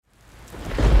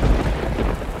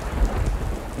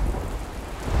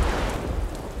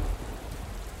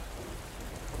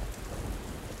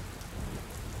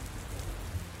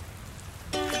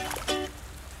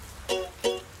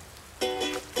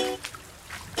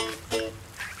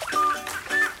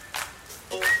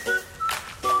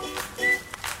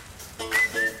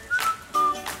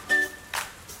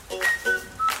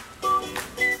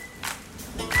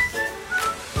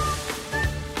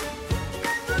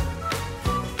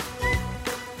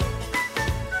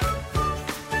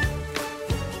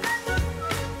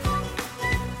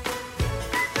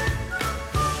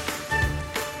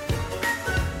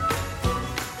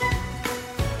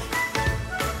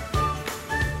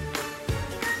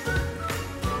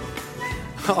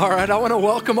All right, I want to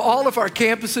welcome all of our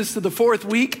campuses to the fourth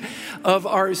week of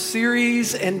our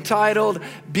series entitled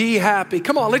Be Happy.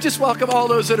 Come on, let's just welcome all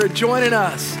those that are joining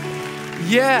us.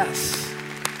 Yes.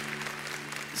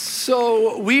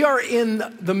 So we are in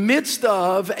the midst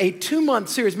of a 2-month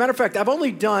series. Matter of fact, I've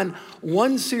only done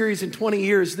one series in 20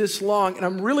 years this long, and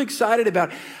I'm really excited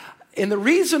about it. And the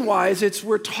reason why is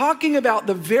we're talking about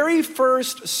the very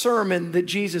first sermon that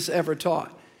Jesus ever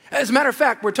taught. As a matter of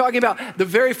fact, we're talking about the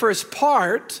very first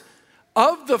part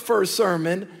of the first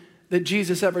sermon that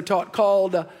Jesus ever taught,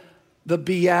 called the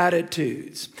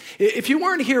Beatitudes. If you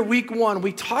weren't here week one,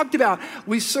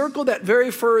 we circled that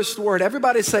very first word.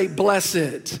 Everybody say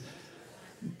blessed.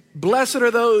 Blessed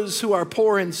are those who are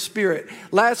poor in spirit.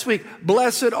 Last week,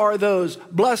 blessed are those.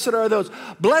 Blessed are those.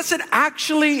 Blessed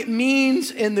actually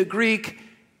means in the Greek,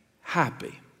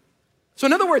 happy. So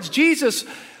in other words, Jesus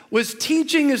was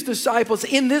teaching his disciples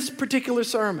in this particular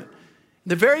sermon.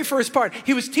 The very first part,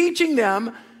 he was teaching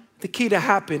them the key to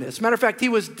happiness. Matter of fact, he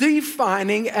was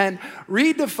defining and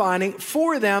redefining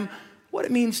for them what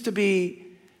it means to be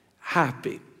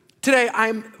happy. Today,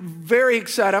 I'm very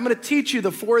excited. I'm going to teach you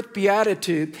the fourth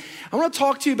beatitude. I want to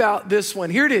talk to you about this one.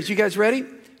 Here it is. You guys ready?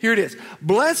 Here it is.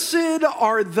 Blessed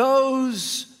are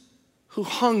those who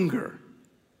hunger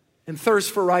and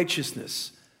thirst for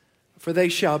righteousness, for they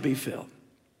shall be filled.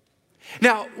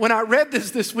 Now, when I read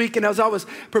this week and as I was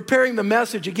preparing the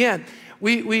message, again,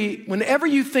 whenever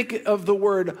you think of the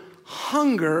word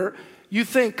hunger, you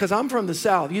think, because I'm from the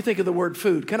South, you think of the word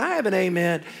food. Can I have an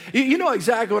amen? You know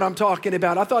exactly what I'm talking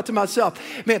about. I thought to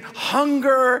myself, man,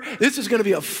 hunger, this is going to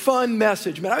be a fun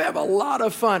message. Man, I have a lot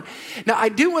of fun. Now, I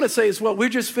do want to say as well, we're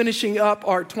just finishing up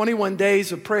our 21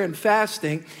 days of prayer and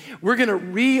fasting. We're going to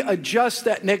readjust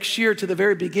that next year to the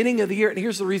very beginning of the year. And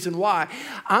here's the reason why.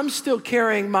 I'm still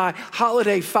carrying my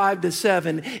holiday 5 to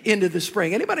 7 into the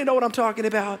spring. Anybody know what I'm talking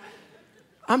about?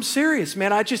 I'm serious,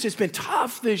 man. It's been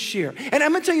tough this year. And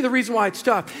I'm going to tell you the reason why it's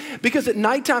tough. Because at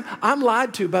nighttime, I'm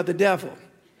lied to by the devil.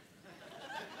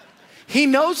 He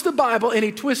knows the Bible and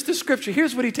he twists the scripture.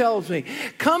 Here's what he tells me.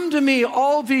 Come to me,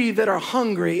 all thee that are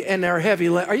hungry and are heavy.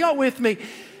 Are y'all with me?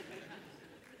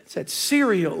 It's that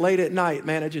cereal late at night,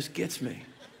 man. It just gets me.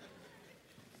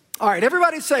 All right,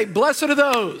 everybody say, blessed are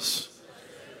those.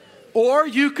 Or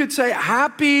you could say,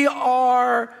 happy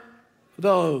are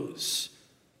those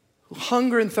who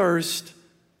hunger and thirst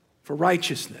for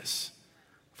righteousness,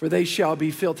 for they shall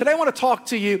be filled. Today I want to talk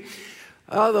to you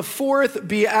the fourth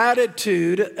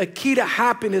beatitude, a key to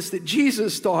happiness that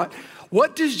Jesus taught.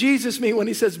 What does Jesus mean when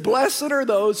he says, blessed are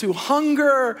those who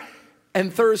hunger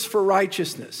and thirst for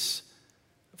righteousness,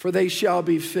 for they shall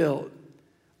be filled?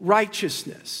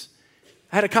 Righteousness.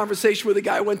 I had a conversation with a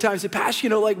guy one time. He said, Pastor,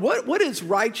 what is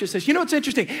righteousness? It's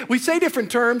interesting. We say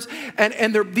different terms,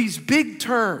 and they're these big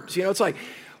terms. It's like,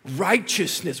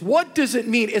 righteousness. What does it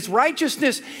mean? Is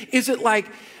righteousness, is it like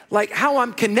how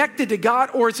I'm connected to God,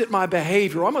 or is it my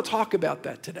behavior? Well, I'm going to talk about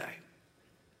that today.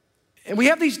 And we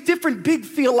have these different big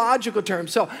theological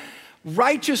terms. So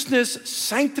righteousness,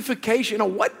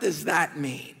 sanctification, what does that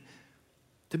mean?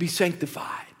 To be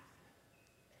sanctified.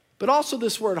 But also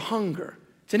this word hunger.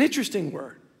 It's an interesting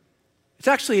word. It's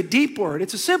actually a deep word.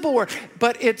 It's a simple word,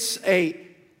 but it's a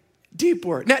deep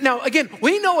word. Now, again,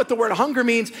 we know what the word hunger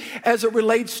means as it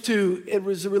relates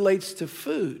to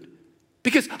food.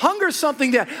 Because hunger is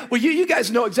something that, you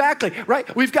guys know exactly,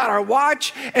 right? We've got our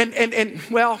watch, and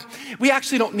we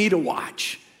actually don't need a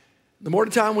watch. The more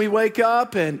time we wake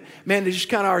up, and man, it's just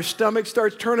kind of our stomach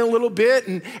starts turning a little bit,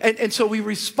 and so we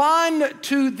respond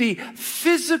to the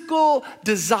physical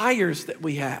desires that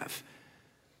we have,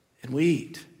 and we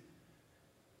eat.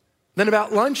 Then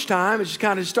about lunchtime, it just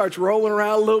kind of starts rolling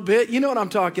around a little bit. You know what I'm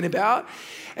talking about.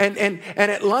 And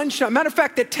at lunchtime, matter of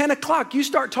fact, at 10 o'clock, you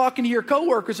start talking to your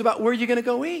coworkers about where you're going to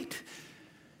go eat.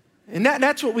 And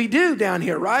that's what we do down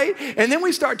here, right? And then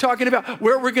we start talking about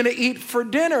where we're going to eat for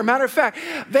dinner. Matter of fact,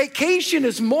 vacation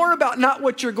is more about not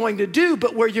what you're going to do,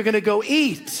 but where you're going to go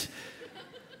eat.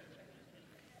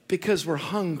 Because we're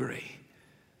hungry.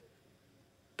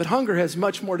 But hunger has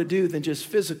much more to do than just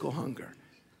physical hunger.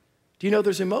 Do you know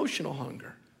there's emotional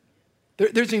hunger?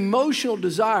 There's emotional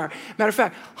desire. Matter of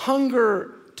fact,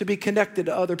 hunger to be connected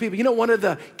to other people. One of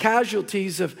the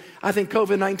casualties of, I think,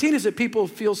 COVID-19 is that people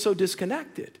feel so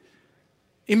disconnected.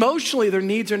 Emotionally, their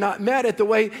needs are not met at the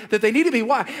way that they need to be.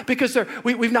 Why? Because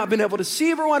we've not been able to see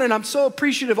everyone, and I'm so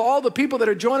appreciative of all the people that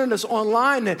are joining us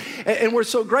online, and we're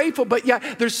so grateful. But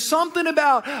yeah, there's something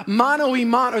about mano y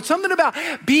mano, something about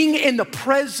being in the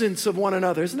presence of one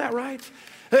another. Isn't that right?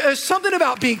 There's something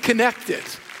about being connected.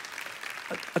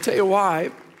 I'll tell you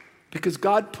why. Because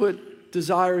God put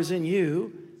desires in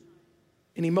you,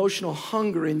 an emotional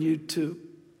hunger in you to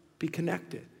be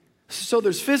connected. So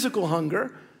there's physical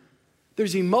hunger,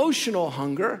 there's emotional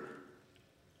hunger,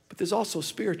 but there's also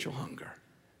spiritual hunger.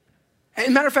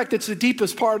 And matter of fact, it's the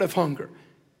deepest part of hunger.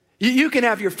 You can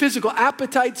have your physical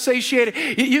appetite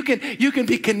satiated. You can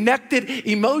be connected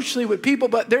emotionally with people,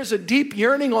 but there's a deep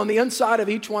yearning on the inside of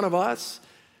each one of us.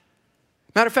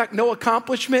 Matter of fact, no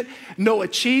accomplishment, no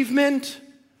achievement,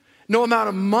 no amount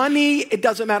of money. It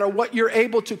doesn't matter what you're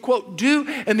able to, quote, do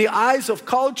in the eyes of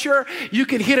culture. You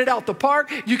can hit it out the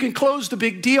park. You can close the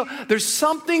big deal. There's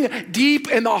something deep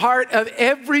in the heart of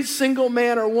every single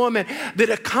man or woman that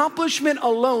accomplishment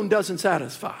alone doesn't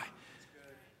satisfy.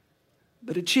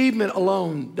 That achievement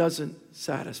alone doesn't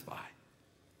satisfy.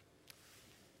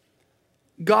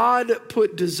 God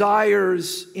put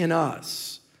desires in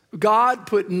us. God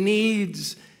put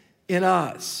needs in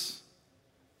us.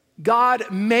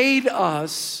 God made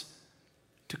us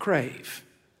to crave.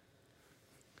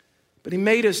 But he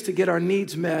made us to get our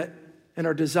needs met and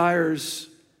our desires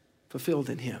fulfilled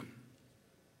in him.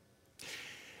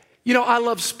 You know, I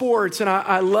love sports and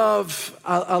I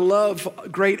love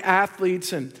great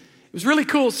athletes, and it was really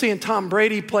cool seeing Tom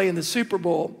Brady play in the Super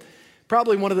Bowl.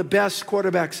 Probably one of the best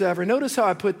quarterbacks ever. Notice how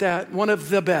I put that, one of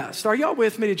the best. Are y'all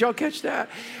with me? Did y'all catch that?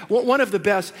 One of the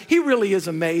best. He really is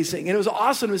amazing. And it was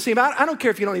awesome to see him. I don't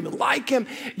care if you don't even like him.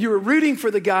 You were rooting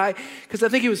for the guy because I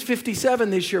think he was 57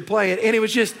 this year playing. And it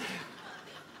was just,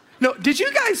 no, did you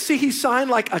guys see he signed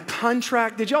like a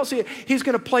contract? Did y'all see it? He's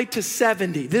going to play to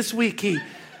 70 this week.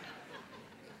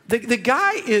 The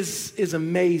guy is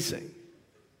amazing.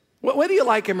 Whether you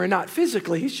like him or not,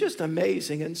 physically, he's just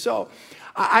amazing. And so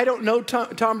I don't know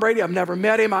Tom Brady. I've never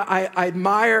met him. I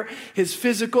admire his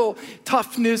physical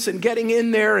toughness and getting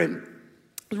in there, and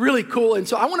really cool. And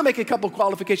so I want to make a couple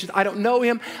qualifications. I don't know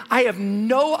him. I have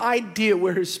no idea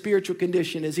where his spiritual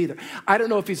condition is either. I don't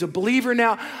know if he's a believer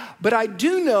now, but I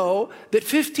do know that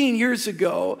 15 years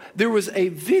ago, there was a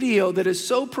video that is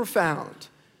so profound.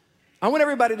 I want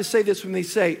everybody to say this when they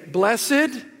say,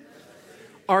 "Blessed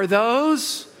are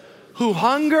those who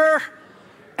hunger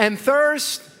and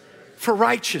thirst for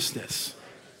righteousness,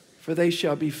 for they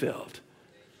shall be filled."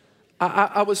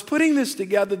 I was putting this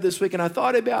together this week, and I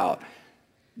thought about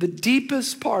the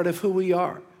deepest part of who we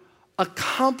are.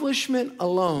 Accomplishment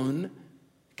alone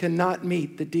cannot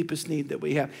meet the deepest need that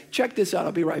we have. Check this out.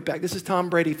 I'll be right back. This is Tom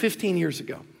Brady 15 years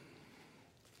ago.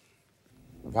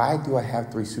 Why do I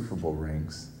have 3 Super Bowl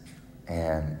rings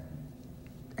and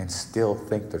still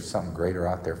think there's something greater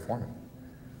out there for me?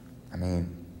 I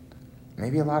mean,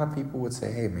 maybe a lot of people would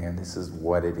say, hey man, this is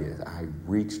what it is. I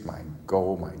reached my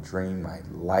goal, my dream, my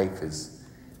life is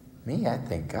me. I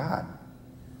thank God.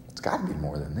 It's got to be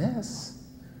more than this.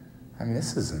 I mean,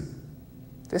 this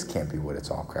can't be what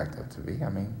it's all cracked up to be. I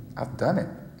mean, I've done it.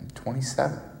 I'm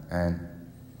 27. And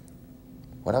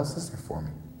what else is there for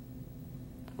me?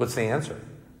 What's the answer?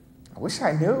 I wish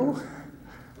I knew.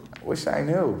 I wish I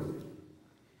knew.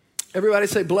 Everybody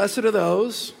say, blessed are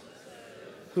those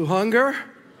who hunger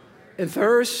and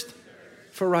thirst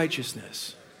for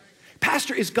righteousness.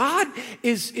 Pastor, is God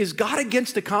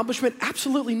against accomplishment?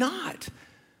 Absolutely not.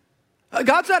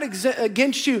 God's not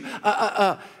against you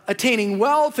attaining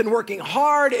wealth and working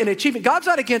hard and achieving. God's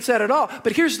not against that at all.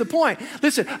 But here's the point.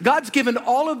 Listen, God's given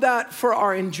all of that for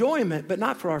our enjoyment, but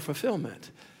not for our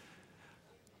fulfillment.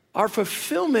 Our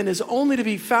fulfillment is only to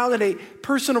be found in a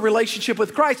personal relationship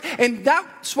with Christ. And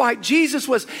that's why Jesus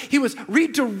was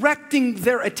redirecting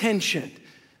their attention.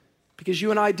 Because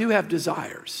you and I do have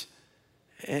desires.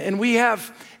 And we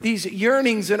have these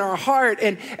yearnings in our heart.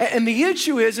 And the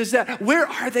issue is that where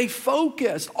are they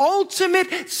focused?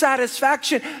 Ultimate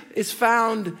satisfaction is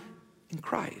found in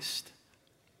Christ.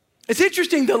 It's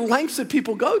interesting the lengths that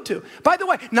people go to. By the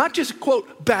way, not just,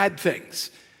 quote, bad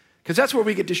things. Because that's where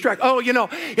we get distracted. Oh,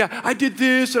 yeah, I did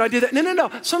this and I did that.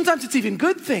 No. Sometimes it's even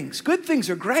good things. Good things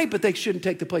are great, but they shouldn't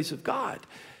take the place of God.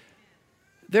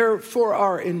 They're for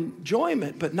our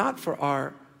enjoyment, but not for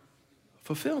our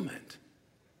fulfillment.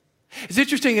 It's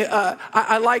interesting.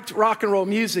 I liked rock and roll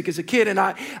music as a kid, and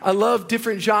I loved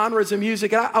different genres of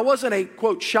music. And I wasn't a,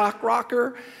 quote, shock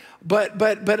rocker, but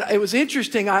it was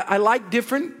interesting. I liked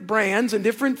different brands and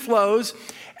different flows.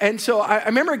 And so I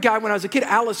remember a guy when I was a kid,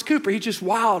 Alice Cooper. He's just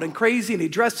wild and crazy, and he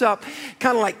dressed up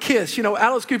kind of like Kiss.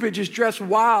 Alice Cooper just dressed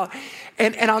wild.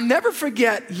 And I'll never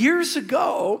forget, years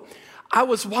ago, I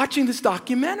was watching this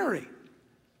documentary.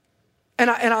 And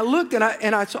I looked and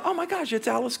I saw, oh my gosh, it's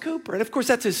Alice Cooper. And of course,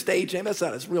 that's his stage name. That's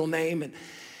not his real name.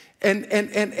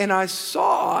 And I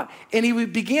saw, and he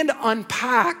began to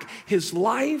unpack his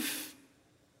life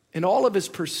and all of his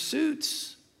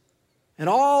pursuits. and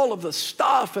all of the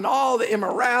stuff and all the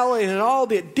immorality and all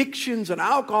the addictions and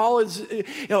alcoholism,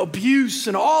 abuse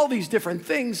and all these different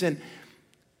things. And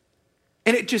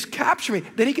it just captured me.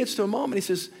 Then he gets to a moment, he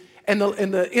says, and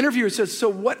the interviewer says, so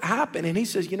what happened? And he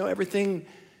says,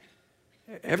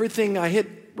 everything I hit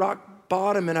rock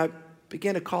bottom and I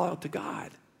began to call out to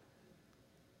God.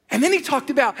 And then he talked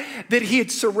about that he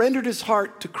had surrendered his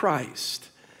heart to Christ.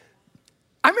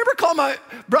 I remember calling my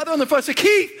brother on the phone and said,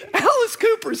 Keith, Alice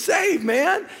Cooper saved,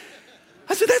 man.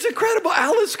 I said, that's incredible.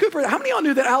 Alice Cooper. How many of y'all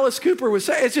knew that Alice Cooper was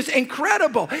saved? It's just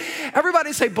incredible.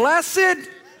 Everybody say, blessed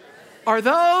are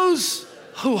those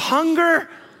who hunger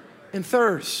and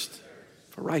thirst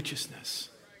for righteousness.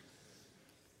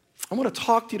 I want to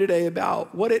talk to you today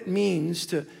about what it means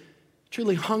to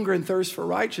truly hunger and thirst for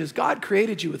righteousness. God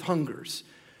created you with hungers.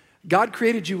 God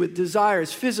created you with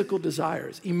desires, physical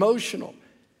desires, emotional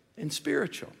and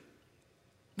spiritual.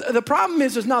 The problem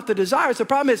is not the desires. The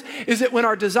problem is that when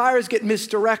our desires get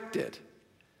misdirected.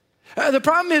 The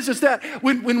problem is that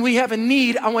when we have a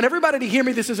need, I want everybody to hear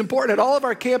me. This is important at all of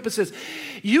our campuses.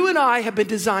 You and I have been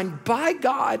designed by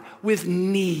God with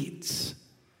needs.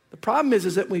 The problem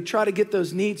is that we try to get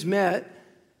those needs met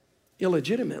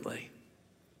illegitimately.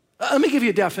 Let me give you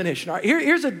a definition. All right,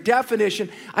 here's a definition.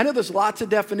 I know there's lots of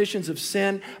definitions of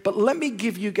sin, but let me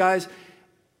give you guys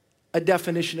a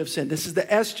definition of sin. This is the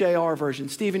SJR version,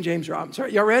 Stephen James Robinson. All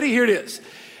right, y'all ready? Here it is.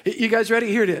 You guys ready?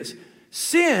 Here it is.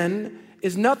 Sin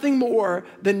is nothing more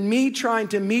than me trying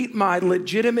to meet my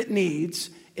legitimate needs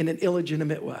in an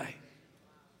illegitimate way.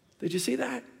 Did you see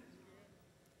that?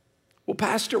 Well,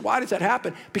 Pastor, why does that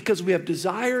happen? Because we have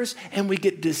desires and we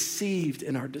get deceived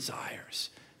in our desires.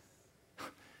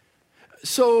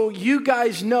 So you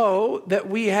guys know that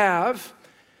we have,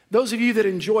 those of you that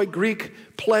enjoy Greek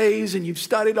plays and you've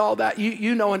studied all that,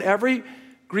 you know in every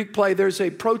Greek play there's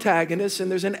a protagonist and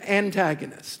there's an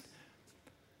antagonist.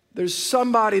 There's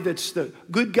somebody that's the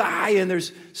good guy and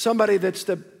there's somebody that's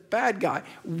the bad guy.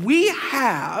 We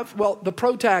have, the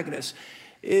protagonist,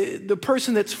 the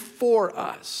person that's for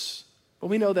us. Well,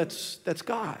 we know that's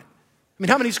God. I mean,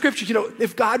 how many scriptures,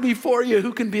 if God be for you,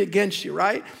 who can be against you,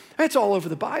 right? That's all over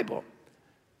the Bible.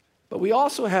 But we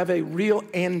also have a real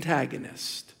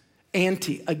antagonist,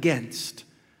 against.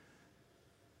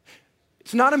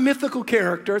 It's not a mythical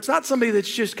character. It's not somebody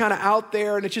that's just kind of out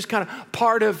there and it's just kind of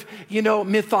part of,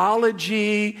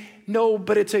 mythology. No,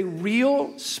 but it's a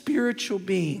real spiritual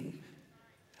being,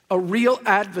 a real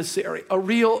adversary, a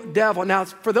real devil. Now,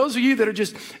 for those of you that are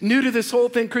just new to this whole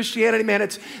thing, Christianity, man,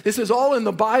 this is all in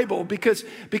the Bible because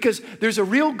there's a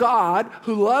real God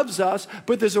who loves us,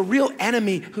 but there's a real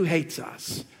enemy who hates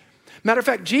us. Matter of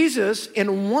fact, Jesus,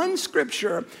 in one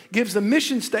scripture, gives the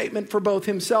mission statement for both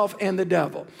himself and the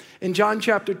devil. In John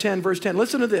chapter 10, verse 10,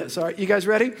 listen to this. All right, you guys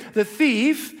ready? The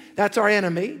thief, that's our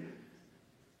enemy.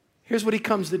 Here's what he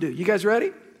comes to do. You guys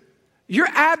ready? Your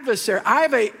adversary, I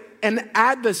have an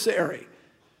adversary,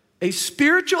 a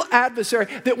spiritual adversary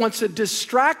that wants to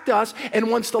distract us and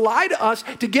wants to lie to us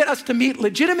to get us to meet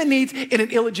legitimate needs in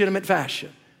an illegitimate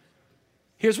fashion.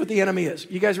 Here's what the enemy is.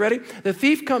 You guys ready? The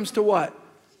thief comes to what?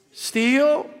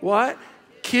 Steal, what?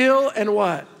 Kill, and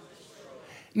what?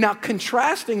 Now,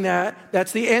 contrasting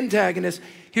that's the antagonist.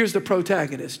 Here's the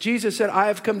protagonist. Jesus said, I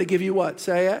have come to give you what?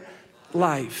 Say it.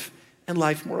 Life, and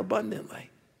life more abundantly.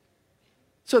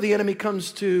 So the enemy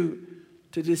comes to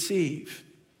deceive.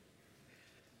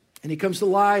 And he comes to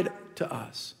lie to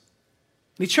us.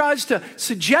 And he tries to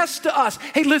suggest to us,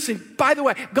 hey, listen, by the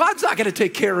way, God's not going to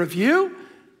take care of you.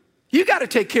 You got to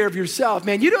take care of yourself,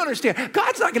 man. You don't understand.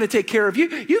 God's not going to take care of you.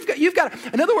 You've got,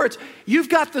 in other words, you've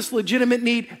got this legitimate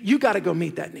need. You got to go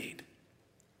meet that need.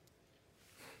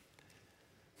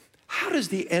 How does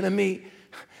the enemy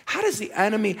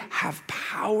have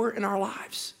power in our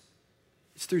lives?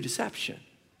 It's through deception.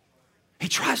 He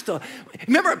tries to,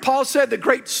 remember Paul said the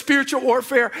great spiritual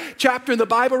warfare chapter in the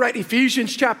Bible, right?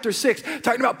 Ephesians chapter 6,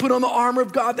 talking about put on the armor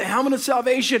of God, the helmet of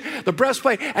salvation, the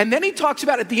breastplate. And then he talks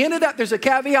about at the end of that, there's a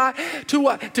caveat to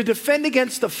what? To defend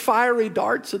against the fiery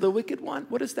darts of the wicked one.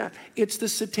 What is that? It's the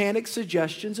satanic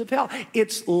suggestions of hell.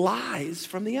 It's lies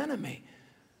from the enemy.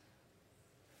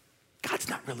 God's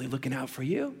not really looking out for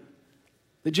you.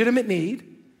 Legitimate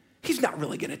need. He's not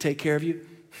really going to take care of you.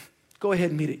 Go ahead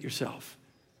and meet it yourself.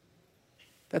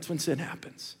 That's when sin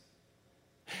happens.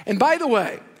 And by the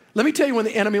way, let me tell you when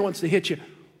the enemy wants to hit you.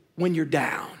 When you're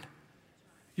down.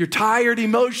 You're tired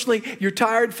emotionally. You're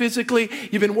tired physically.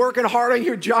 You've been working hard on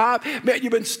your job. Man,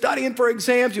 you've been studying for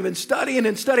exams. You've been studying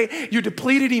and studying. You're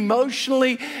depleted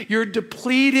emotionally. You're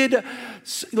depleted,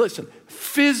 listen,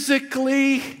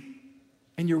 physically.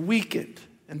 And you're weakened.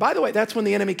 And by the way, that's when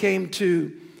the enemy came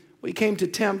to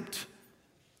tempt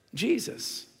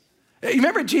Jesus. You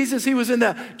remember Jesus, he was in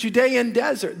the Judean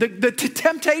desert. The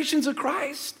temptations of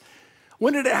Christ.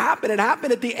 When did it happen? It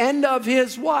happened at the end of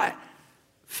his what?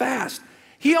 Fast.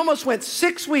 He almost went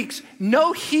 6 weeks.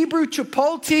 No Hebrew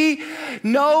Chipotle,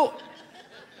 no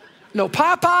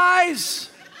Popeyes.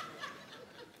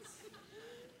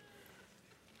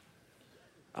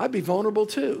 I'd be vulnerable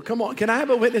too. Come on, can I have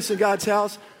a witness in God's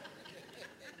house?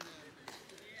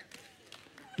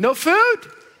 No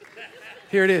food?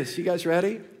 Here it is. You guys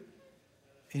ready?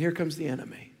 And here comes the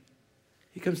enemy.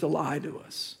 He comes to lie to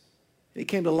us. He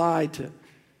came to lie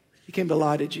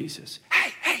to Jesus.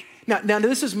 Hey. Now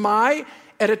this is my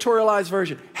editorialized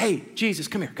version. Hey, Jesus,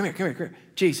 come here.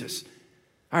 Jesus.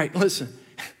 All right, listen.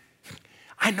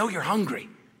 I know you're hungry.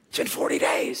 It's been 40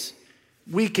 days.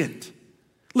 Weakened.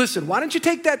 Listen, why don't you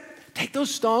take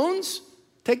those stones,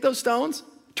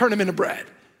 turn them into bread.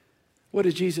 What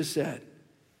did Jesus said?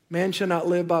 Man shall not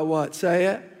live by what? Say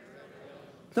it.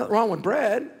 Nothing wrong with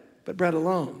bread, but bread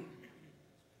alone.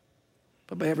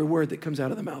 But by every word that comes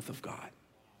out of the mouth of God.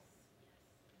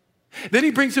 Then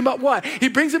he brings him up what? He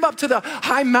brings him up to the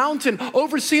high mountain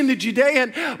overseeing the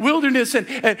Judean wilderness.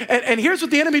 And here's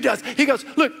what the enemy does. He goes,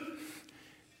 look,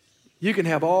 you can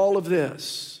have all of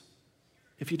this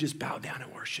if you just bow down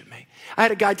and worship me. I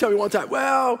had a guy tell me one time,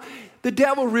 well, the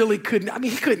devil really couldn't,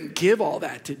 he couldn't give all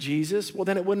that to Jesus. Well,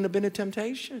 then it wouldn't have been a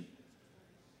temptation.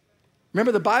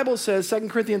 Remember, the Bible says, 2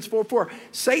 Corinthians 4:4,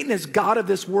 Satan is God of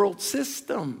this world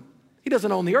system. He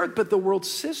doesn't own the earth, but the world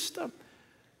system.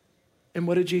 And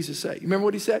what did Jesus say? You remember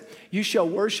what he said? You shall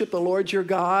worship the Lord your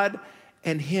God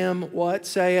and him, what?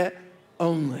 Say it,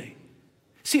 only.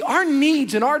 See, our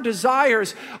needs and our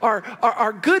desires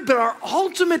are good, but our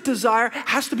ultimate desire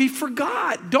has to be for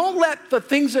God. Don't let the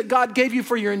things that God gave you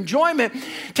for your enjoyment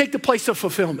take the place of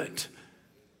fulfillment.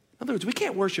 In other words, we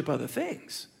can't worship other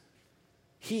things.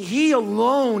 He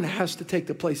alone has to take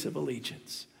the place of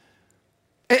allegiance.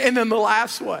 And then the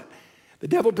last one. The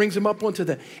devil brings him up onto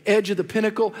the edge of the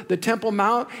pinnacle, the Temple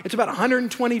Mount. It's about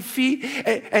 120 feet.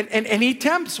 And he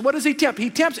tempts. What does he tempt?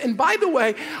 He tempts. And by the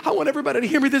way, I want everybody to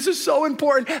hear me. This is so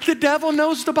important. The devil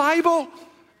knows the Bible.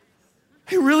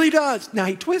 He really does. Now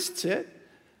he twists it.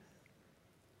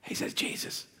 He says,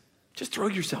 Jesus, just throw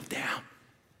yourself down.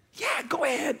 Yeah, go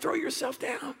ahead. Throw yourself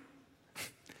down.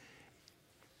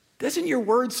 Doesn't your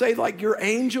word say like your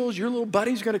angels, your little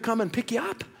buddies are going to come and pick you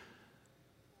up?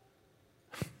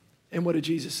 And what did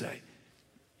Jesus say?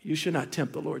 You should not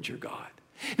tempt the Lord your God.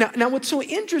 Now what's so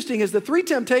interesting is the 3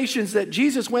 temptations that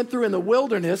Jesus went through in the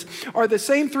wilderness are the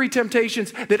same 3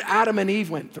 temptations that Adam and Eve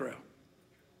went through.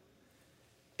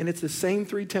 And it's the same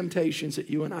 3 temptations that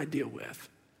you and I deal with.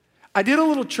 I did a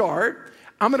little chart.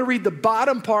 I'm going to read the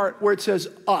bottom part where it says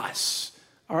us.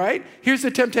 All right, here's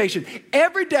the temptation.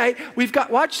 Every day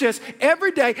watch this,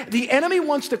 every day the enemy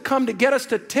wants to come to get us,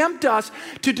 to tempt us,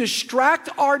 to distract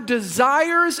our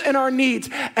desires and our needs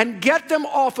and get them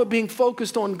off of being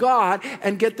focused on God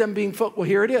and get them being focused. Well,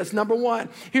 here it is. Number 1,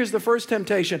 here's the first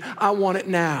temptation. I want it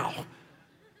now.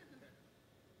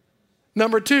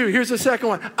 Number 2, here's the second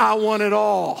one. I want it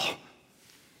all.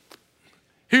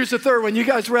 Here's the third one. You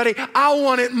guys ready? I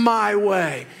want it my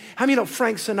way. How many know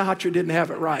Frank Sinatra didn't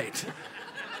have it right?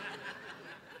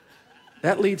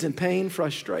 That leads in pain,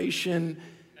 frustration,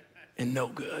 and no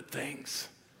good things.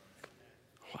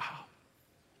 Wow.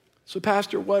 So,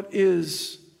 Pastor, what's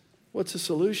the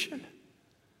solution?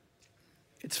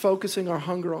 It's focusing our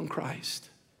hunger on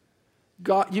Christ.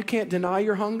 God, you can't deny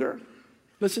your hunger.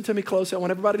 Listen to me closely. I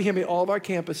want everybody to hear me, all of our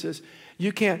campuses.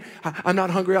 You can't, I'm not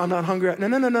hungry.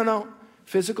 No.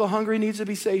 Physical hunger needs to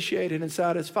be satiated and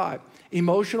satisfied.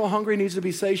 Emotional hunger needs to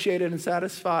be satiated and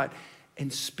satisfied.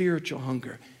 And spiritual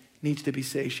hunger needs to be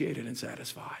satiated and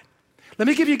satisfied. Let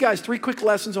me give you guys 3 quick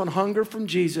lessons on hunger from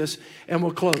Jesus, and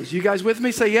we'll close. You guys with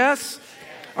me? Say yes?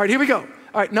 All right, here we go. All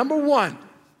right, number one,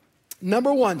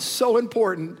 so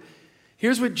important.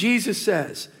 Here's what Jesus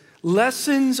says.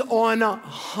 Lessons on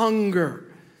hunger.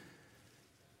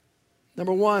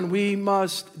 Number 1, we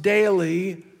must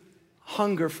daily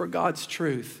hunger for God's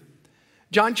truth.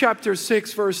 John chapter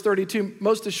 6, verse 32,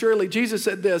 most assuredly, Jesus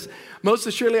said this, most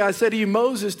assuredly I say to you,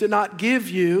 Moses did not give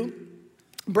you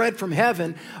bread from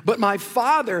heaven, but my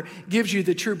Father gives you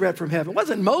the true bread from heaven. It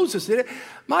wasn't Moses did it.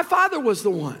 My Father was the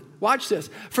one. Watch this.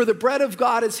 For the bread of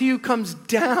God is he who comes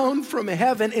down from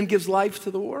heaven and gives life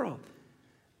to the world.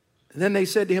 And then they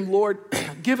said to him, Lord,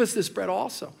 give us this bread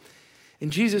also.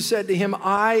 And Jesus said to him,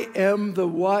 I am the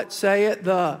what? Say it,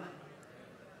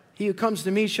 he who comes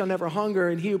to me shall never hunger,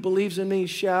 and he who believes in me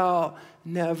shall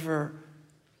never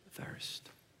thirst.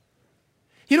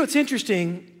 You know what's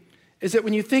interesting is that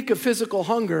when you think of physical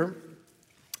hunger,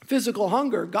 physical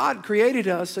hunger. God created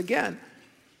us, again,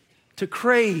 to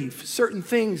crave certain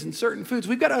things and certain foods.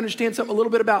 We've got to understand something a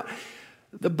little bit about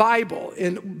the Bible.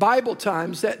 In Bible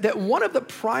times, that one of the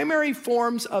primary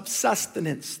forms of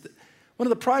sustenance, one of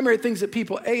the primary things that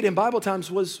people ate in Bible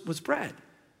times was bread.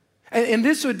 And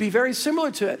this would be very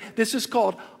similar to it. This is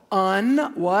called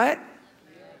unleavened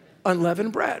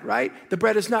bread, right? The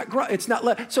bread is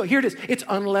so here it is. It's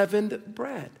unleavened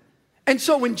bread. And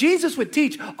so when Jesus would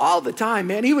teach all the time,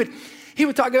 man, he would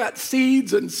talk about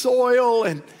seeds and soil,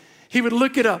 and he would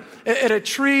look at a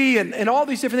tree and all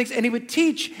these different things, and he would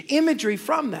teach imagery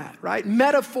from that, right?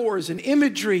 Metaphors and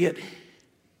imagery.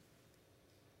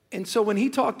 And so when he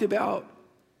talked about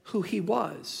who he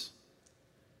was,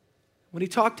 when he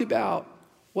talked about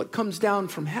what comes down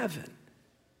from heaven,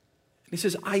 he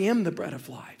says, I am the bread of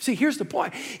life. See, here's the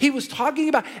point. He was talking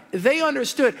about, they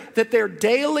understood that they're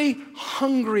daily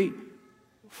hungry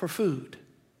for food.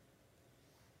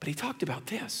 But he talked about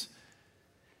this.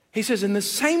 He says, in the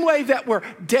same way that we're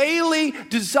daily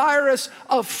desirous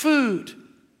of food,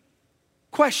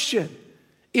 question,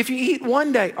 if you eat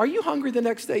one day, are you hungry the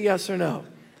next day, yes or no?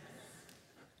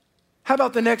 How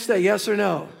about the next day, yes or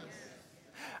no?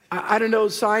 I don't know,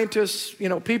 scientists,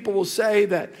 people will say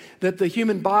that the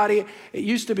human body, it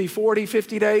used to be 40,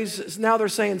 50 days. Now they're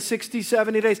saying 60,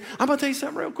 70 days. I'm going to tell you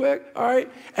something real quick, all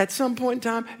right? At some point in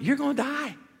time, you're going to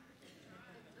die.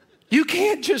 You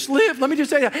can't just live. Let me just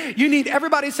say that. You need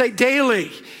everybody say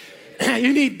daily.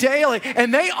 You need daily.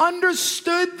 And they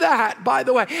understood that, by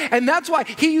the way. And that's why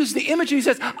he used the image. He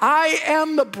says, I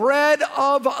am the bread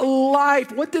of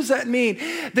life. What does that mean?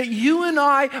 That you and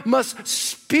I must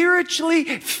spiritually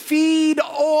feed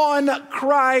on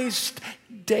Christ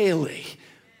daily.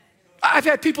 I've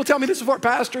had people tell me this before,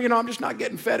 Pastor, I'm just not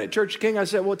getting fed at Church King. I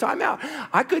said, well, time out.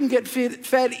 I couldn't get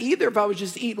fed either if I was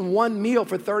just eating one meal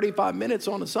for 35 minutes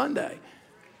on a Sunday.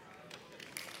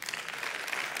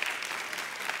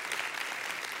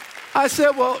 I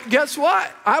said, well, guess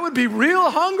what? I would be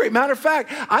real hungry. Matter of fact,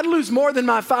 I'd lose more than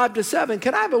my 5 to 7.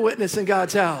 Can I have a witness in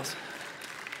God's house?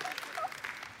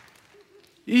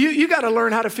 You got to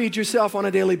learn how to feed yourself on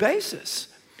a daily basis.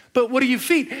 But what do you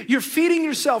feed? You're feeding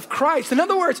yourself Christ. In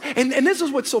other words, and this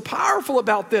is what's so powerful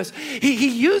about this. He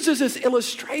uses this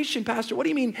illustration, Pastor. What do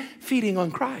you mean feeding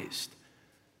on Christ?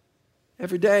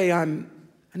 Every day I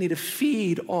need to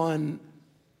feed on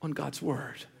God's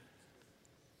word.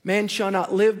 Man shall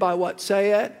not live by what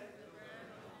saith,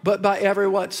 but by every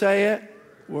what saith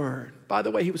word. By the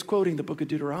way, he was quoting the book of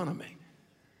Deuteronomy.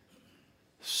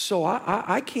 So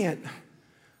I can't.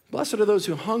 Blessed are those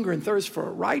who hunger and thirst for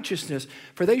righteousness,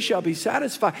 for they shall be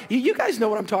satisfied. You guys know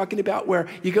what I'm talking about, where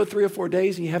you go 3 or 4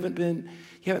 days and you haven't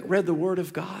read the word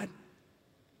of God.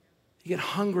 You get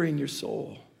hungry in your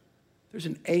soul. There's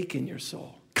an ache in your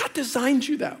soul. God designed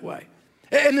you that way.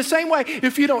 In the same way,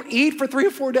 if you don't eat for 3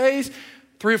 or 4 days,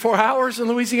 3 or 4 hours in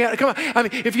Louisiana, come on. I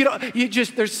mean, if you don't,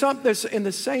 there's in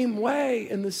the same way,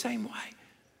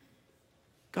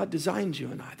 God designed you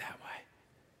and I that way.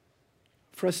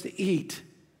 For us to eat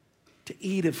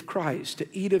of Christ, to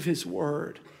eat of his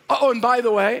word. Oh, and by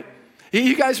the way,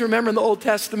 you guys remember in the Old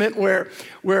Testament where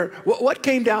what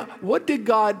came down, what did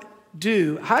God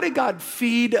do? How did God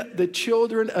feed the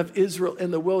children of Israel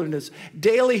in the wilderness?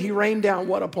 Daily he rained down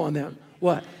what upon them?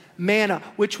 What? Manna,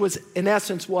 which was in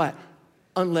essence what?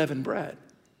 Unleavened bread.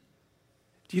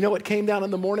 Do you know what came down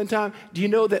in the morning time? Do you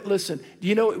know that, listen, do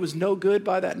you know it was no good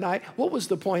by that night? What was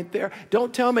the point there?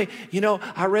 Don't tell me,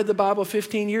 I read the Bible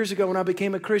 15 years ago when I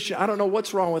became a Christian. I don't know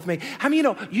what's wrong with me. How many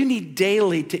you need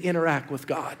daily to interact with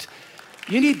God?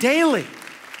 You need daily.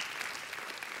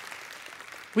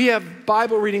 We have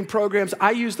Bible reading programs.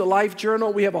 I use the Life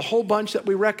Journal. We have a whole bunch that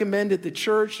we recommend at the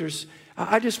church.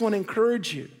 I just want to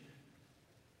encourage you.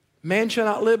 Man shall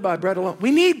not live by bread alone.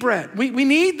 We need bread. We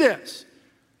need this.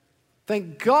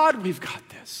 Thank God we've got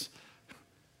this.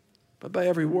 But by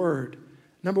every word.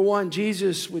 Number one,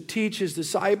 Jesus would teach his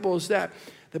disciples that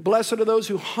the blessed are those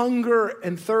who hunger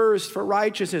and thirst for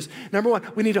righteousness. Number one,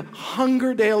 we need to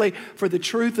hunger daily for the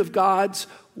truth of God's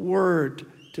word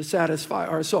to satisfy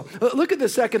our soul. Look at the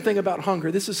second thing about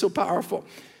hunger. This is so powerful.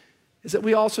 Is that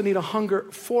we also need a hunger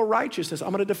for righteousness.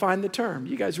 I'm going to define the term.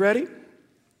 You guys ready?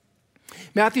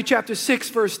 Matthew chapter 6,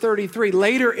 verse 33.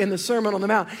 Later in the Sermon on the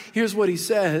Mount, here's what he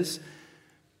says.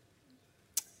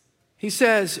 He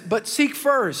says, but seek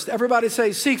first. Everybody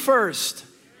say, seek first.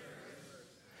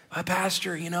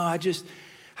 Pastor,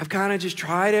 I've kind of just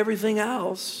tried everything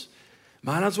else.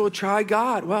 Might as well try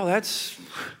God. Well,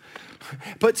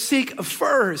 but seek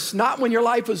first, not when your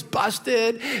life was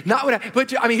busted,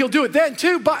 he'll do it then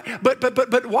too,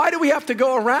 but why do we have to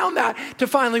go around that to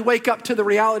finally wake up to the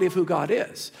reality of who God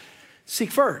is?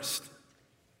 Seek first.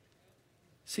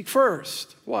 Seek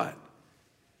first what?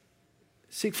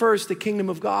 Seek first the kingdom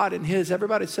of God and his,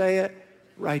 everybody say it,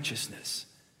 righteousness.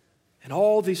 And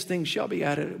all these things shall be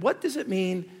added. What does it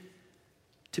mean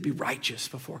to be righteous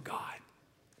before God?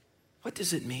 What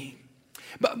does it mean?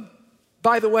 But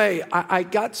by the way, I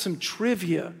got some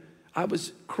trivia. I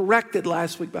was corrected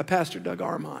last week by Pastor Doug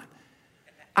Armand.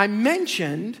 I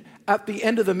mentioned at the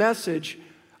end of the message,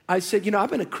 I said, you know, I've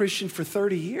been a Christian for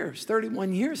 30 years,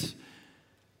 31 years.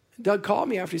 Doug called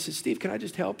me after. He said, Steve, can I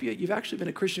just help you? You've actually been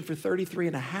a Christian for 33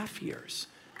 and a half years.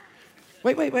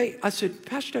 Wait. I said,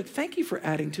 Pastor Doug, thank you for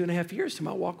adding 2.5 years to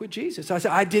my walk with Jesus. I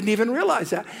said, I didn't even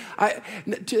realize that.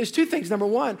 There's two things. Number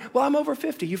one, well, I'm over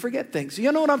 50. You forget things.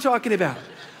 You know what I'm talking about.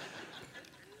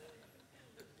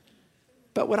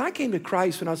 But when I came to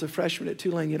Christ when I was a freshman at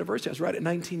Tulane University, I was right at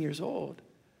 19 years old.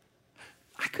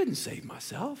 I couldn't save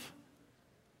myself.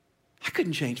 I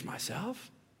couldn't change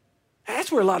myself.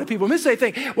 That's where a lot of people miss. They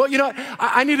think, well, you know what?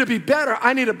 I need to be better.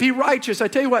 I need to be righteous. I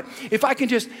tell you what, if I can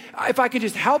just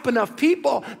help enough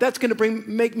people, that's going to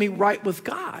make me right with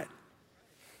God.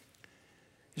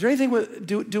 Is there anything,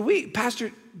 do we,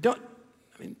 Pastor,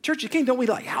 Church of the King, don't we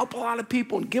like help a lot of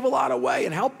people and give a lot away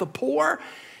and help the poor?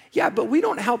 Yeah, but we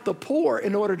don't help the poor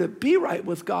in order to be right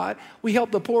with God. We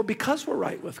help the poor because we're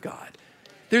right with God.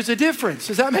 There's a difference.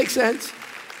 Does that make sense?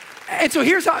 And so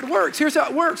here's how it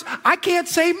works. I can't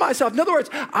save myself. In other words,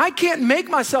 I can't make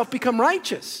myself become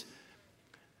righteous.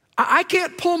 I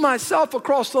can't pull myself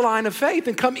across the line of faith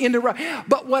and come into right.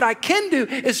 But what I can do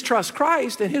is trust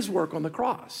Christ and his work on the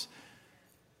cross.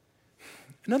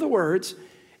 In other words,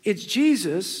 it's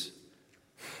Jesus.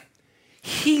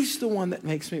 He's the one that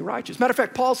makes me righteous. Matter of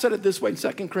fact, Paul said it this way in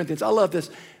 2 Corinthians. I love this.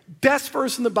 Best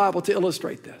verse in the Bible to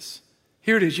illustrate this.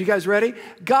 Here it is. You guys ready?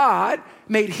 God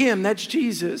made him, that's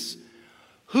Jesus,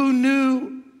 who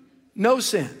knew no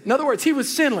sin. In other words, he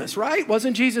was sinless, right?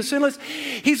 Wasn't Jesus sinless?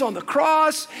 He's on the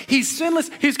cross. He's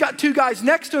sinless. He's got two guys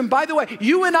next to him. By the way,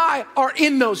 you and I are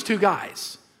in those two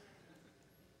guys.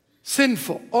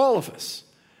 Sinful, all of us.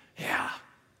 Yeah,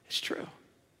 it's true.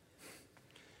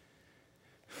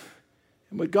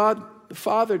 And what God the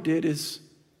Father did is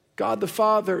God the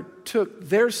Father took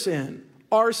their sin,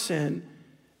 our sin,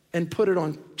 and put it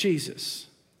on Jesus.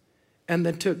 And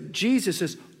then took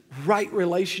Jesus' right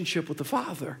relationship with the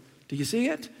Father, do you see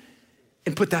it?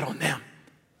 And put that on them.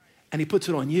 And he puts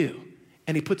it on you.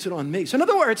 And he puts it on me. So in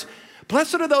other words,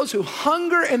 blessed are those who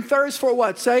hunger and thirst for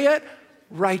what? Say it.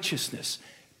 Righteousness.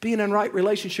 Being in right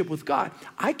relationship with God.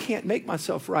 I can't make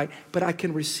myself right, but I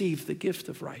can receive the gift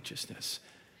of righteousness.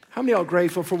 How many are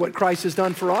grateful for what Christ has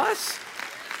done for us?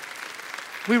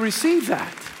 We receive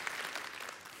that.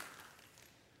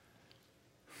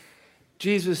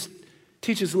 Jesus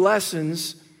teaches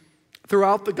lessons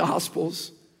throughout the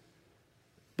Gospels.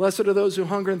 Blessed are those who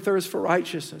hunger and thirst for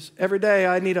righteousness. Every day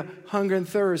I need a hunger and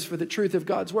thirst for the truth of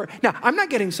God's word. Now, I'm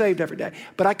not getting saved every day,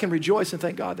 but I can rejoice and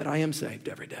thank God that I am saved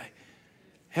every day.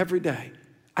 Every day.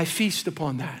 I feast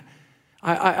upon that.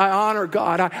 I honor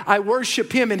God. I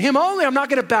worship him and him only. I'm not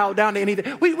going to bow down to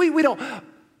anything. We don't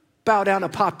bow down to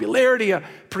popularity, or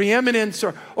preeminence,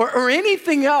 or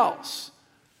anything else.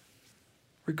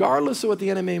 Regardless of what the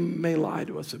enemy may lie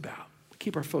to us about. We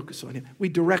keep our focus on him. We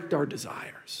direct our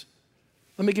desires.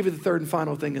 Let me give you the third and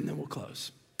final thing and then we'll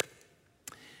close.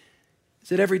 Is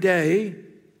that every day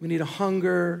we need a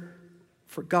hunger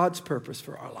for God's purpose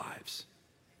for our lives.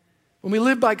 When we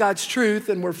live by God's truth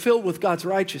and we're filled with God's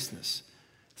righteousness,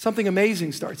 something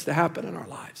amazing starts to happen in our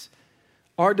lives.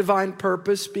 Our divine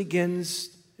purpose begins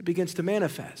to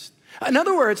manifest. In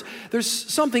other words, there's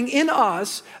something in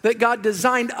us that God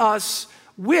designed us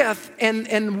with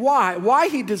and why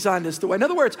he designed us the way. In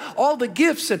other words, all the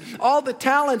gifts and all the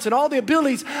talents and all the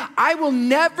abilities, I will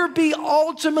never be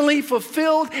ultimately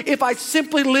fulfilled if I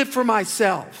simply live for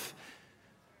myself.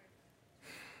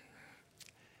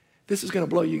 This is going to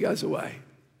blow you guys away.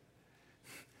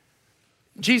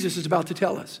 Jesus is about to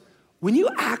tell us, when you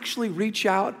actually reach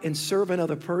out and serve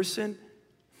another person,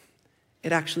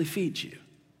 it actually feeds you.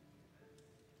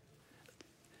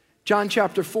 John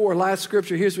chapter 4, last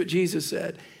scripture, here's what Jesus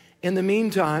said. In the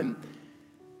meantime,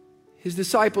 his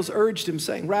disciples urged him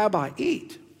saying, Rabbi,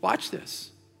 eat. Watch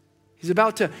this. He's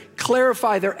about to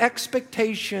clarify their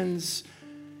expectations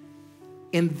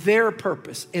in their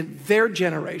purpose, in their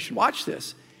generation. Watch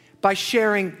this. By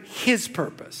sharing his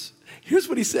purpose. Here's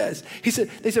what he says.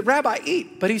 They said, Rabbi,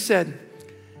 eat. But he said,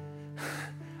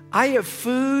 I have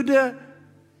food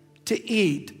to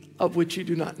eat of which you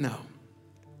do not know.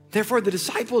 Therefore, the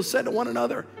disciples said to one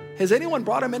another, has anyone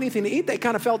brought him anything to eat? They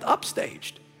kind of felt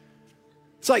upstaged.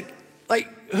 It's like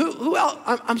who else?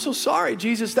 I'm so sorry,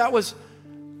 Jesus. That was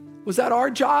Was that our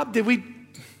job? Did we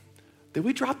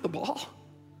drop the ball?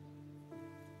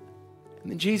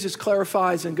 And then Jesus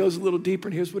clarifies and goes a little deeper,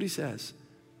 and here's what he says.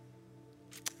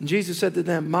 And Jesus said to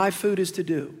them, my food is to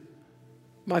do.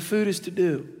 My food is to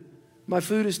do. My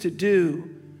food is to do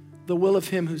the will of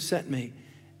him who sent me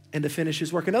and to finish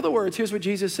his work. In other words, here's what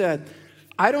Jesus said.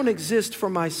 I don't exist for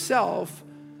myself,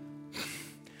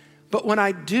 but when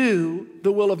I do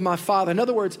the will of my Father. In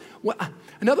other words, one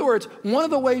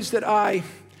of the ways that I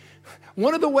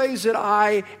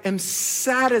am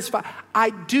satisfied, I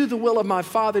do the will of my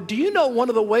Father. Do you know one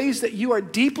of the ways that you are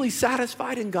deeply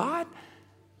satisfied in God?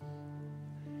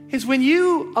 Is when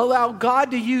you allow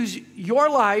God to use your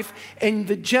life and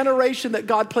the generation that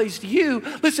God placed you,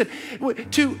 listen,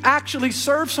 to actually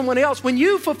serve someone else. When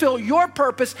you fulfill your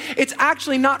purpose, it's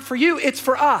actually not for you, it's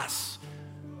for us.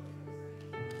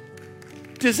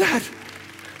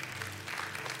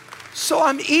 So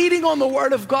I'm eating on the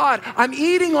Word of God. I'm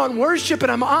eating on worship and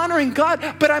I'm honoring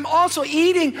God, but I'm also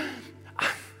eating,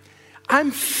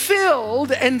 I'm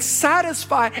filled and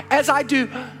satisfied as I do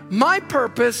my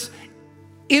purpose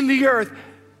in the earth,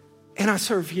 and I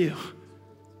serve you.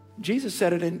 Jesus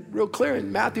said it real clear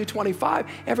in Matthew 25.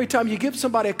 Every time you give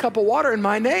somebody a cup of water in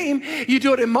my name, you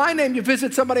do it in my name. You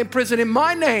visit somebody in prison in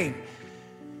my name.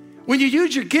 When you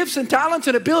use your gifts and talents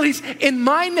and abilities in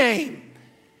my name,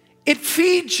 it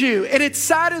feeds you and it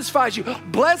satisfies you.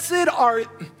 Blessed are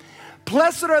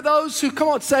those who, come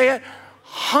on, say it,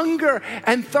 hunger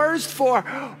and thirst for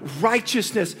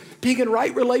righteousness, being in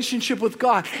right relationship with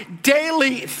God,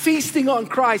 daily feasting on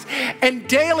Christ, and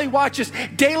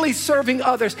daily serving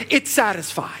others. It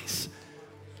satisfies.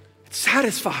 It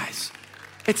satisfies.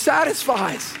 It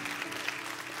satisfies.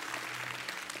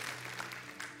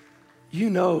 You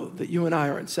know that you and I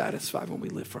aren't satisfied when we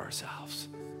live for ourselves.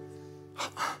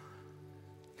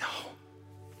 No.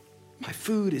 My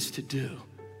food is to do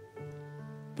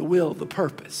the will, the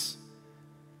purpose.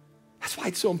 That's why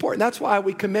it's so important. That's why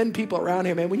we commend people around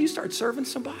here, man. When you start serving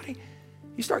somebody,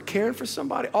 you start caring for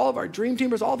somebody, all of our dream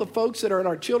teamers, all the folks that are in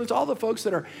our children's, all the folks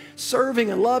that are serving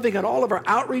and loving and all of our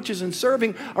outreaches and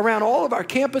serving around all of our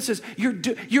campuses,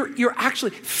 you're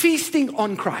actually feasting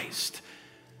on Christ.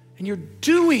 And you're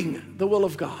doing the will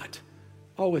of God.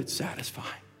 Oh, it's satisfying.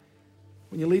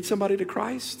 When you lead somebody to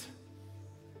Christ,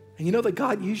 and you know that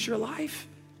God used your life,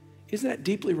 isn't that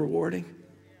deeply rewarding?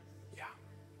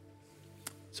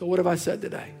 So what have I said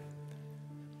today?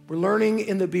 We're learning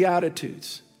in the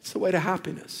Beatitudes. It's the way to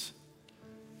happiness.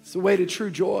 It's the way to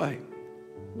true joy.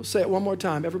 We'll say it one more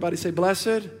time. Everybody say,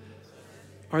 blessed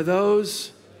are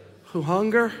those who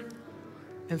hunger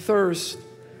and thirst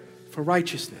for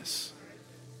righteousness.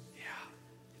 Yeah,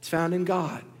 it's found in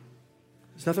God.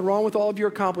 There's nothing wrong with all of your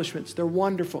accomplishments. They're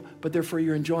wonderful, but they're for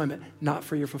your enjoyment, not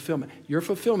for your fulfillment. Your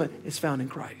fulfillment is found in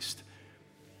Christ.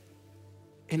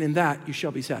 And in that you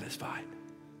shall be satisfied.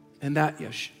 And that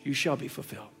you shall be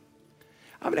fulfilled.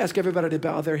 I'm going to ask everybody to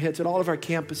bow their heads at all of our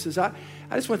campuses. I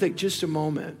just want to take just a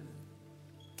moment.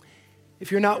 If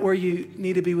you're not where you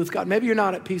need to be with God, maybe you're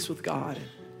not at peace with God.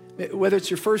 Whether it's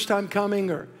your first time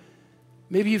coming or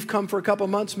maybe you've come for a couple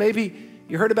months. Maybe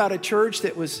you heard about a church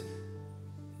that was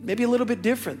maybe a little bit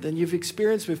different than you've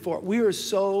experienced before. We are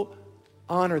so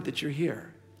honored that you're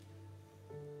here.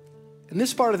 In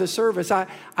this part of the service, I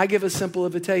give a simple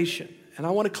invitation. And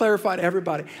I want to clarify to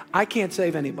everybody, I can't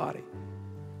save anybody.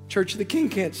 Church of the King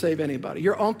can't save anybody.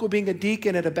 Your uncle being a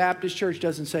deacon at a Baptist church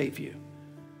doesn't save you.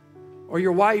 Or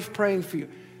your wife praying for you.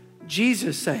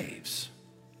 Jesus saves.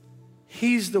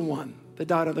 He's the one that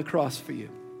died on the cross for you.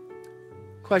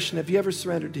 Question, have you ever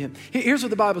surrendered to him? Here's what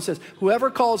the Bible says.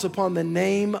 Whoever calls upon the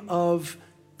name of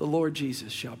the Lord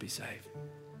Jesus shall be saved.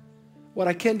 What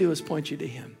I can do is point you to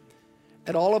him.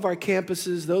 At all of our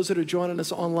campuses, those that are joining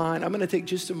us online, I'm going to take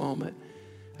just a moment.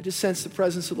 I just sense the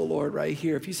presence of the Lord right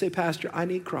here. If you say, Pastor, I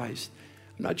need Christ.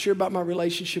 I'm not sure about my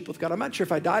relationship with God. I'm not sure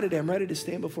if I die today. I'm ready to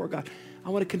stand before God. I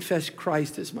want to confess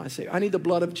Christ as my Savior. I need the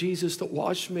blood of Jesus to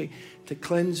wash me, to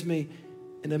cleanse me,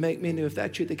 and to make me new. If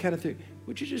that's you, the kind of thing,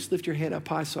 would you just lift your hand up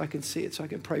high so I can see it, so I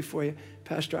can pray for you?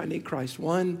 Pastor, I need Christ.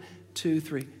 1, 2,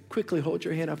 3. Quickly hold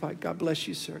your hand up high. God bless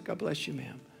you, sir. God bless you,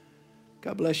 ma'am.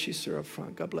 God bless you, sir, up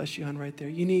front. God bless you, hon, right there.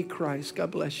 You need Christ.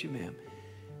 God bless you, ma'am.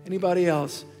 Anybody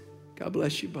else? God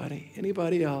bless you, buddy.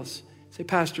 Anybody else? Say,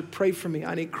 Pastor, pray for me.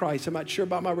 I need Christ. I'm not sure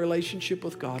about my relationship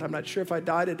with God. I'm not sure if I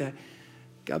die today.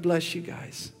 God bless you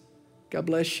guys. God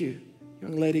bless you.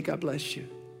 Young lady, God bless you.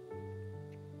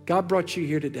 God brought you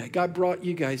here today. God brought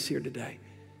you guys here today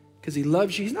because he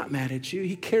loves you. He's not mad at you.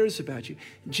 He cares about you.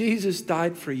 Jesus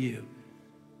died for you,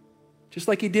 just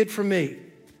like he did for me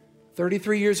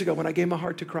 33 years ago when I gave my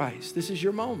heart to Christ. This is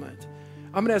your moment.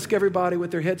 I'm going to ask everybody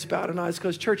with their heads bowed and eyes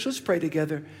closed. Church, let's pray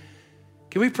together.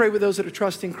 Can we pray with those that are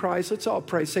trusting Christ? Let's all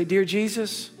pray. Say, dear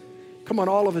Jesus, come on,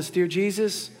 all of us, dear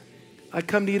Jesus, I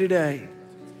come to you today,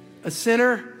 a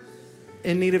sinner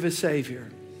in need of a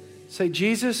Savior. Say,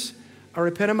 Jesus, I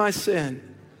repent of my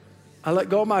sin. I let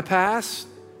go of my past,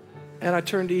 and I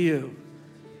turn to you.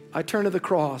 I turn to the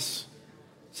cross.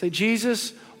 Say,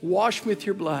 Jesus, wash me with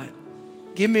your blood.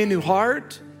 Give me a new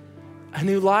heart, a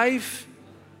new life,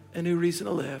 a new reason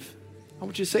to live. I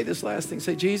want you to say this last thing.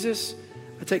 Say, Jesus,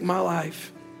 I take my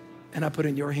life and I put it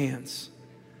in your hands.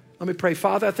 Let me pray.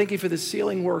 Father, I thank you for the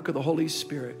sealing work of the Holy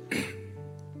Spirit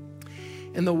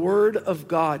and the word of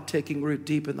God taking root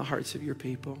deep in the hearts of your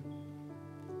people.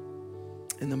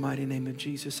 In the mighty name of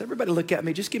Jesus. Everybody look at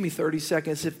me. Just give me 30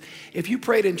 seconds. If you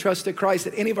prayed and trusted Christ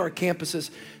at any of our campuses,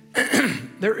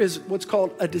 there is what's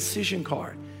called a decision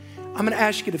card. I'm going to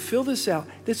ask you to fill this out.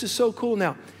 This is so cool.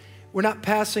 Now, we're not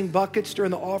passing buckets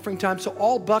during the offering time, so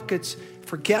all buckets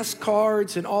for guest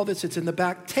cards and all this, it's in the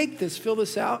back. Take this, fill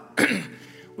this out.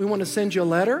 We want to send you a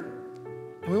letter,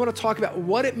 and we want to talk about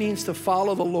what it means to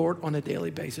follow the Lord on a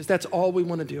daily basis. That's all we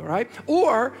want to do, all right?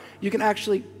 Or you can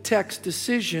actually text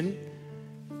decision,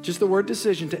 just the word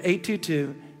decision, to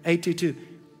 822-822.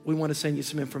 We want to send you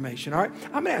some information, all right?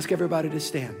 I'm going to ask everybody to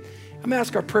stand. I'm going to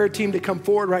ask our prayer team to come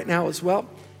forward right now as well.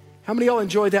 How many of y'all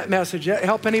enjoyed that message? Did that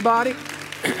help anybody?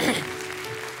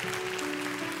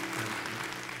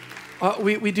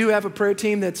 We do have a prayer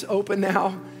team that's open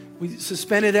now. We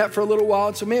suspended that for a little while.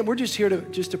 And so, man, we're just here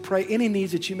to pray any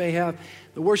needs that you may have.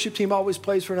 The worship team always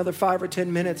plays for another 5 or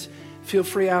 10 minutes. Feel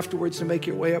free afterwards to make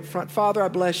your way up front. Father, I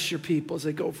bless your people as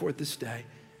they go forth this day.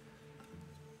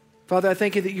 Father, I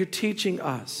thank you that you're teaching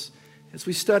us as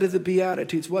we study the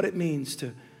Beatitudes what it means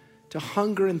to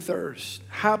hunger and thirst.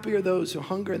 Happy are those who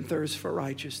hunger and thirst for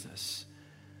righteousness.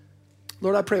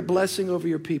 Lord, I pray a blessing over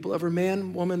your people, every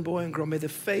man, woman, boy, and girl. May the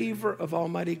favor of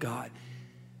Almighty God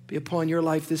be upon your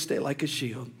life this day like a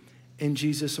shield. In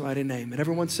Jesus' mighty name. And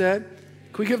everyone said,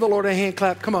 can we give the Lord a hand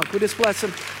clap? Come on, can we just bless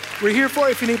him? We're here for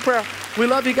you if you need prayer. We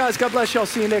love you guys. God bless you. I'll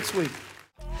see you next week.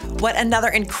 What another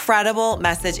incredible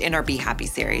message in our Be Happy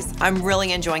series. I'm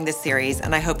really enjoying this series,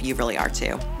 and I hope you really are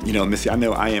too. You know, Missy, I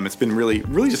know I am. It's been really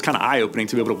just kind of eye-opening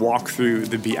to be able to walk through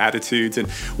the Beatitudes.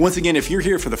 And once again, if you're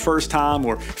here for the first time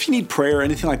or if you need prayer or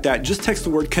anything like that, just text the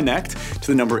word CONNECT to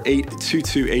the number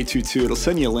 822-822. It'll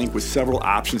send you a link with several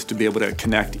options to be able to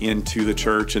connect into the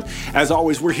church. And as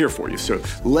always, we're here for you. So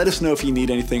let us know if you need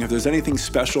anything, if there's anything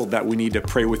special that we need to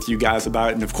pray with you guys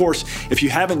about. And of course, if you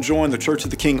haven't joined the Church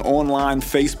of the King online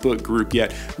Facebook group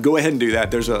yet, go ahead and do that.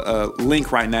 There's a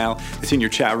link right now. It's in your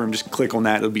chat room. Just click on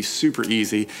that. It'll be super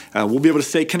easy. We'll be able to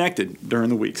stay connected during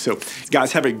the week. So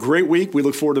guys, have a great week. We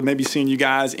look forward to maybe seeing you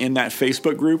guys in that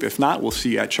Facebook group. If not, we'll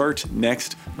see you at church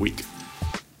next week.